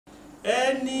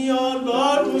Ẹni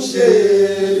Ọlọ́run ṣe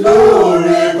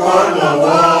lóore kọ́nà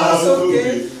wá sókè,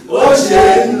 ó ṣe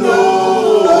ń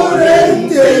lóore ń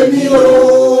tèmi o,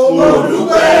 mo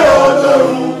dúpẹ́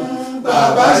Ọlọ́run,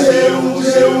 bàbá ṣeun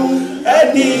ṣeun.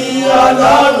 Ẹni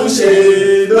Ọlọ́run ṣe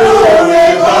lóore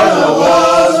kọ́nà wá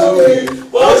sókè,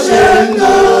 ó ṣe ń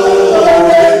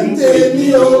lóore ń tèmi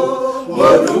o, mo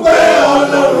dúpẹ́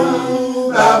Ọlọ́run,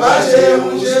 bàbá ṣeun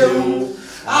ṣeun.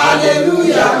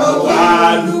 Hallelujah, mo wá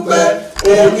dúpẹ́.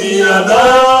 Ènìyàn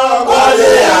náà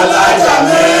kọ́lé alájà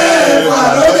mẹ́fà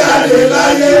ló jáde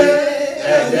láyé.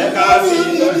 Ẹ jẹ́ ká fi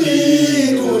lórí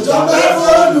ìkòjọ́pẹ́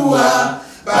f'Olúwa,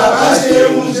 bàbá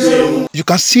ṣeun ṣeun. You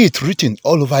can see it written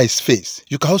all over his face.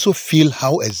 You can also feel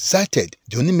how excited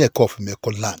the Imeko of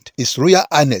Imeko land, His Royal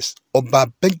Highness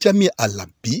Oba Benjamin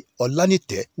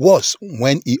Olanite, was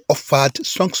when he offered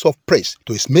songs of praise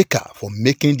to his maker for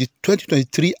making the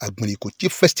 2023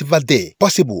 Agbinrekoti Festival Day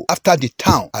possible after the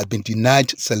town had been denied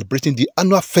celebrating the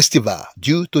annual festival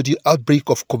due to the outbreak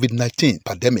of COVID-19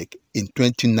 pandemic in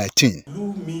 2019.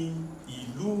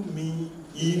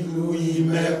 Ìlú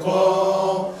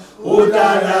Imeko, ó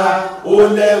dára, ó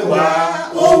lẹ́wà,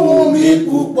 ó wù mí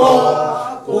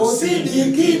púpọ̀, kò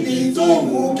síbikíbi tó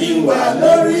wù kí n wà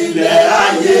lórílẹ̀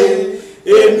ayé.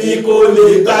 Èmi kò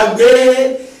lè gbàgbé,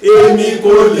 èmi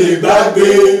kò lè gbàgbé,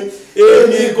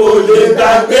 èmi kò lè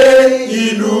gbàgbé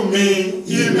ìlú mi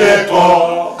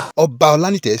Imeko. Oba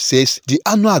Olanite says the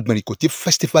annual Agbinrekoti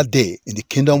Festival Day in the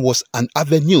kingdom was an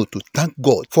avenue to thank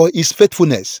God for his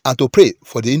faithfulness and to pray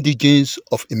for the indigenes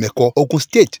of Imeko, Ogun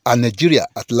State and Nigeria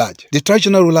at large. The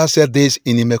traditional ruler said this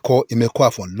in Imeko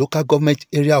Afon local government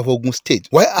area of Ogun State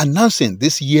while announcing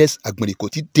this year's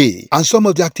Agbinrekoti Day and some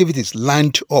of the activities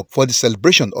lined up for the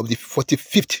celebration of the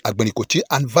 45th Agbinrekoti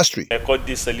anniversary. Imeko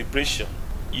Day celebration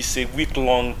is a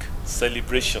week-long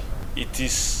celebration. It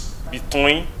is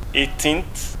between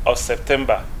 18th of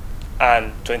September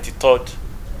and 23rd,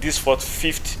 this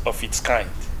 45th of its kind.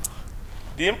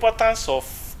 The importance of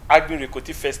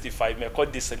Agbinrekoti Festival,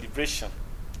 Imeko Day celebration,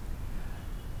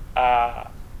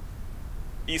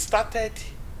 it started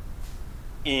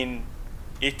in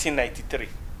 1893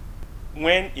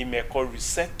 when Imeko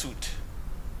resettled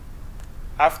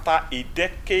after a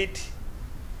decade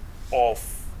of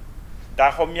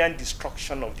Dahomian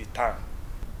destruction of the town.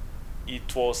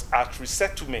 It was at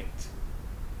resettlement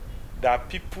that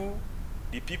the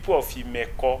people of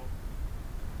Imeko,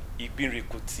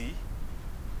 Agbinrekoti,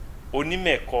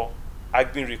 Onimeko,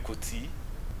 Agbinrekoti,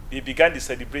 they began the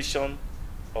celebration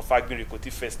of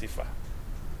Agbinrekoti Festival.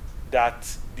 That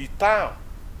the town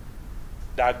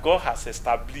that God has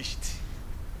established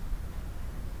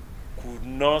could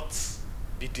not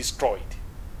be destroyed.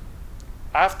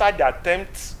 After the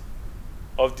attempt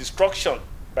of destruction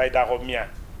by the Dahomian,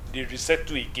 they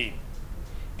resettle again.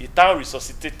 The town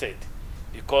resuscitated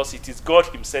because it is God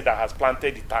himself that has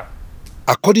planted the town.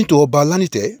 According to Oba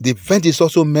Olanite, the event is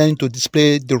also meant to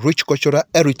display the rich cultural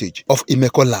heritage of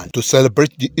Imeko land, to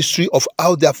celebrate the history of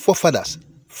how their forefathers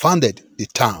founded the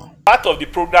town. Part of the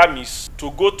program is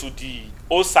to go to the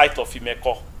old site of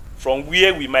Imeko, from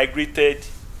where we migrated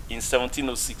in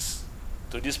 1706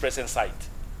 to this present site,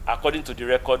 according to the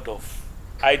record of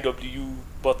I.W.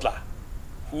 Butler,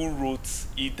 who wrote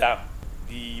it down,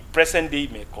 the present-day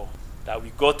Imeko that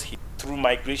we got here through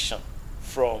migration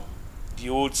from the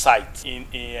old site in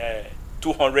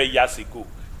 200 years ago.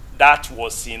 That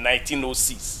was in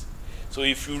 1906. So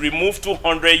if you remove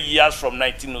 200 years from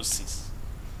 1906,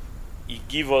 it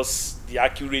gives us the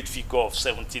accurate figure of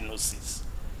 1706.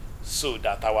 So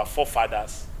that our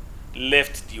forefathers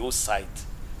left the old site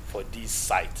for this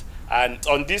site. And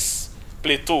on this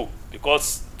plateau,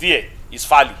 because there is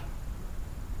valley,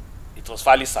 it was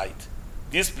valley site.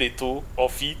 This plateau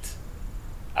of it,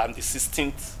 I'm the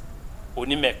 16th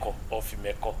Onimeko of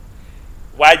Imeko.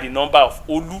 Why the number of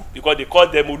Olu, because they call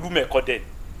them Olumeko then.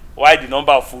 Why the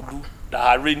number of Olu that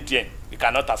are reindeer, we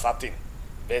cannot ascertain.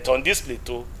 But on this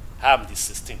plateau, I'm the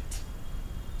 16th.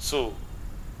 So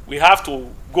we have to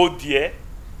go there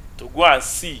to go and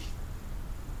see.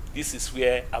 This is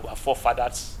where our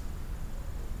forefathers,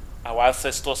 our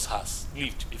ancestors has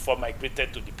lived before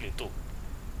migrated to the plateau.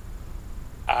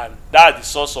 And that's the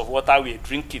source of water we are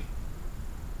drinking.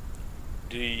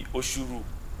 The Oshuru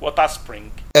water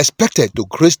spring. Expected to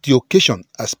grace the occasion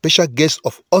as special guest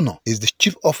of honor is the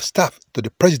Chief of Staff to the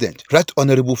President, Right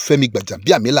Honorable Femi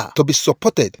Gbajabiamila, to be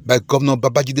supported by Governor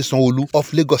Babajide Sanwo-Olu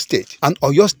of Lagos State and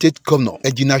Oyo State Governor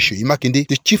Engineer Seyi Makinde.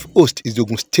 The Chief Host is the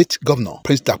Ogun State Governor,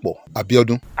 Prince Dapo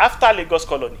Abiodun. After Lagos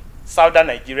Colony, Southern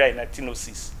Nigeria in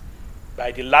 1906,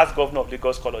 by the last governor of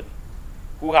Lagos Colony,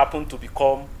 who happened to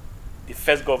become the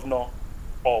first governor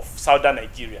of southern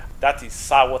Nigeria, that is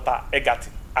Sawata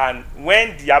Egerton. And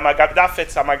when that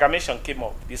first amalgamation came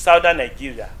up, the southern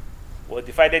Nigeria was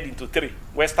divided into three: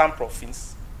 Western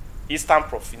Province, Eastern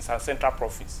Province, and Central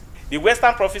Province. The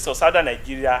Western Province of southern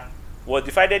Nigeria was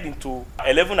divided into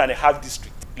 11.5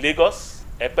 districts: Lagos,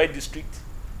 Epe District,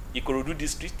 Ikorodu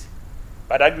District,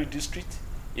 Badagry District,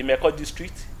 Imeko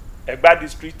District, Egba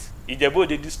District,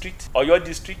 Ijebu-Ode District, Oyo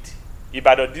District,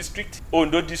 Ibadan District,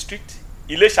 Ondo District,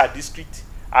 Ilesha District,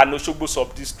 and Osogbo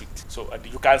Sub-District. So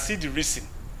you can see the reason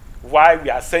why we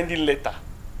are sending letter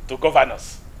to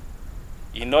governors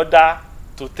in order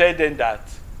to tell them that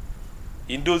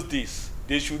in those days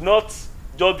they should not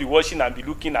just be watching and be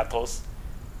looking at us.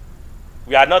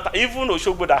 We are not, even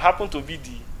Osogbo that happened to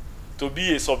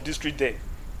be a sub-district then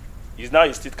is now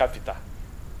a state capital.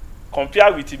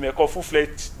 Compared with Imeko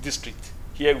full-fledged district,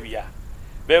 here we are.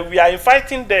 But we are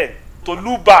inviting them to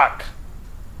look back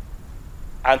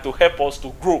and to help us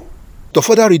to grow. To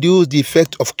further reduce the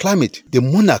effect of climate, the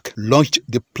monarch launched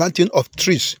the planting of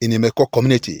trees in Imeko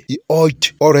community. He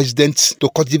urged all residents to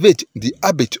cultivate the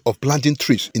habit of planting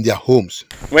trees in their homes.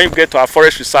 When you get to our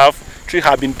forest reserve, trees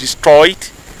have been destroyed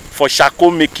for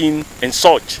charcoal making and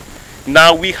such.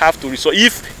 Now we have to restore.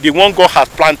 If the one God has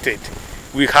planted,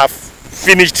 we have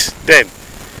finished them.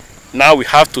 Now we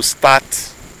have to start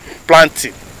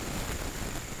planting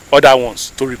other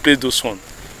ones to replace those ones.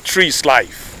 Tree is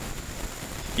life.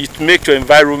 It makes your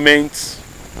environment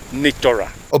natural.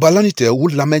 Oba Olanite, who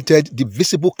lamented the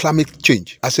visible climate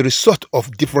change as a result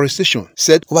of deforestation,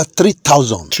 said over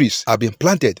 3,000 trees have been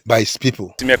planted by his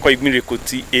people. Imeko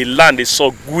Agbinrekoti, a land is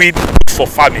so good for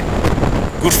farming,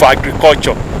 good for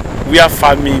agriculture. We are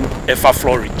farming ever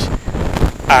flourish,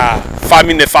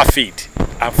 farming ever feed,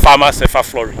 and farmers ever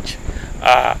flourish.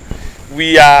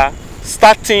 We are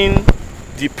starting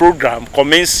the program,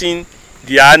 commencing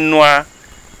the annual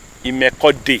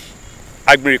Imeko Day,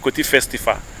 Agbinrekoti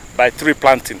Festival, by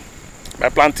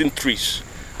planting trees,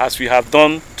 as we have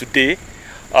done today.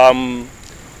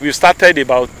 We started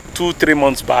about 2-3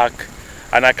 months back,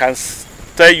 and I can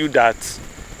tell you that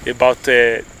about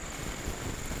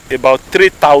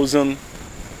 3,000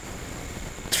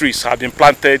 trees have been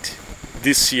planted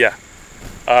this year.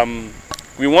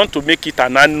 We want to make it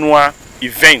an annual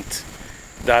event,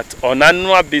 that on an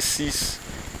annual basis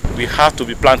we have to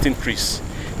be planting trees.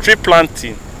 Tree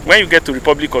planting, when you get to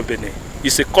Republic of Benin,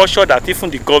 is a culture that even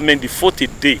the government devote a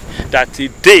day, that a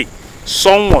day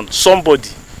somebody,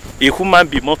 a human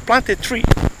being must plant a tree.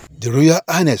 The Royal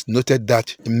Highness noted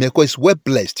that Imeko is well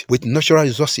blessed with natural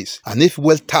resources, and if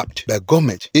well tapped by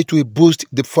government, it will boost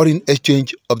the foreign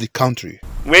exchange of the country.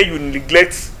 When you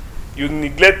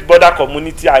neglect border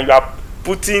community and you are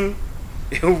putting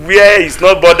where it's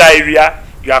not border area,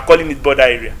 you are calling it border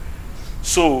area.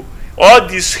 So all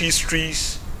these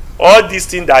histories, all these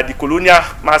things that the colonial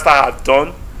master have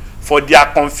done for their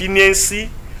convenience,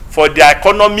 for their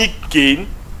economic gain,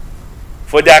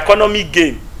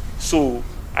 So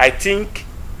I think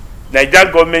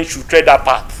Nigerian government should tread that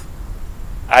path,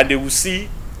 and they will see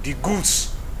the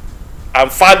goods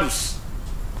and values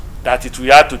that it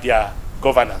will add to their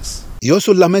governance. He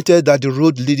also lamented that the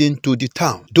road leading to the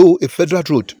town, though a federal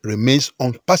road, remains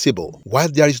unpassable, while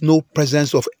there is no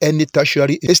presence of any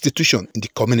tertiary institution in the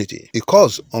community. He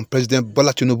calls on President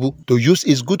Bola Tinubu to use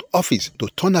his good office to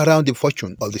turn around the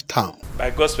fortune of the town.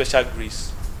 By God's special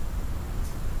grace,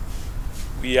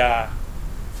 we are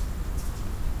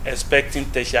expecting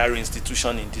tertiary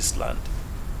institution in this land.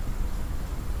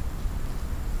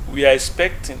 We are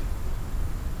expecting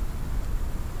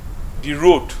the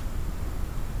road.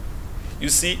 You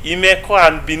see, Imeko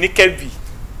and Binikebi.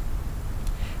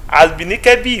 As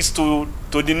Binikebi is to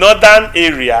the northern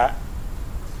area,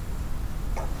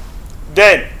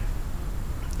 then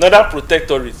Northern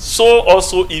Protectorate, so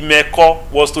also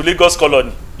Imeko was to Lagos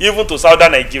Colony, even to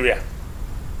southern Nigeria.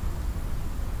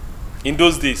 In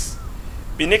those days,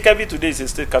 Binikebi today is a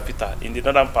state capital in the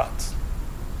northern part.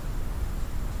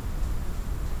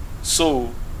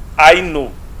 So I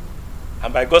know,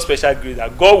 and by God's special grace,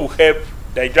 that God will help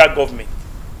the Nigerian government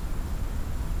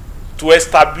to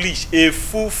establish a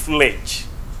full-fledged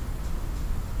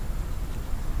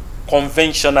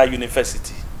conventional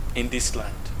university in this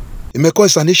land. Imeko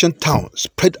is an ancient town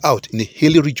spread out in a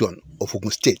hilly region of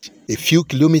Ogun State, a few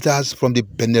kilometers from the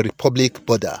Benin Republic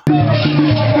border.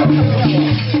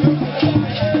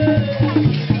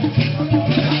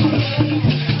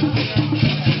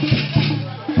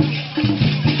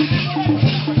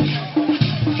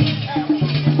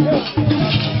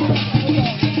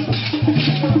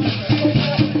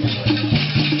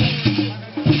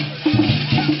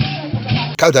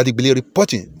 Agbinrekoti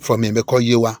reporting from Imeko,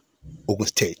 Ogun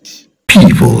State.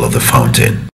 people of the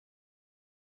fountain.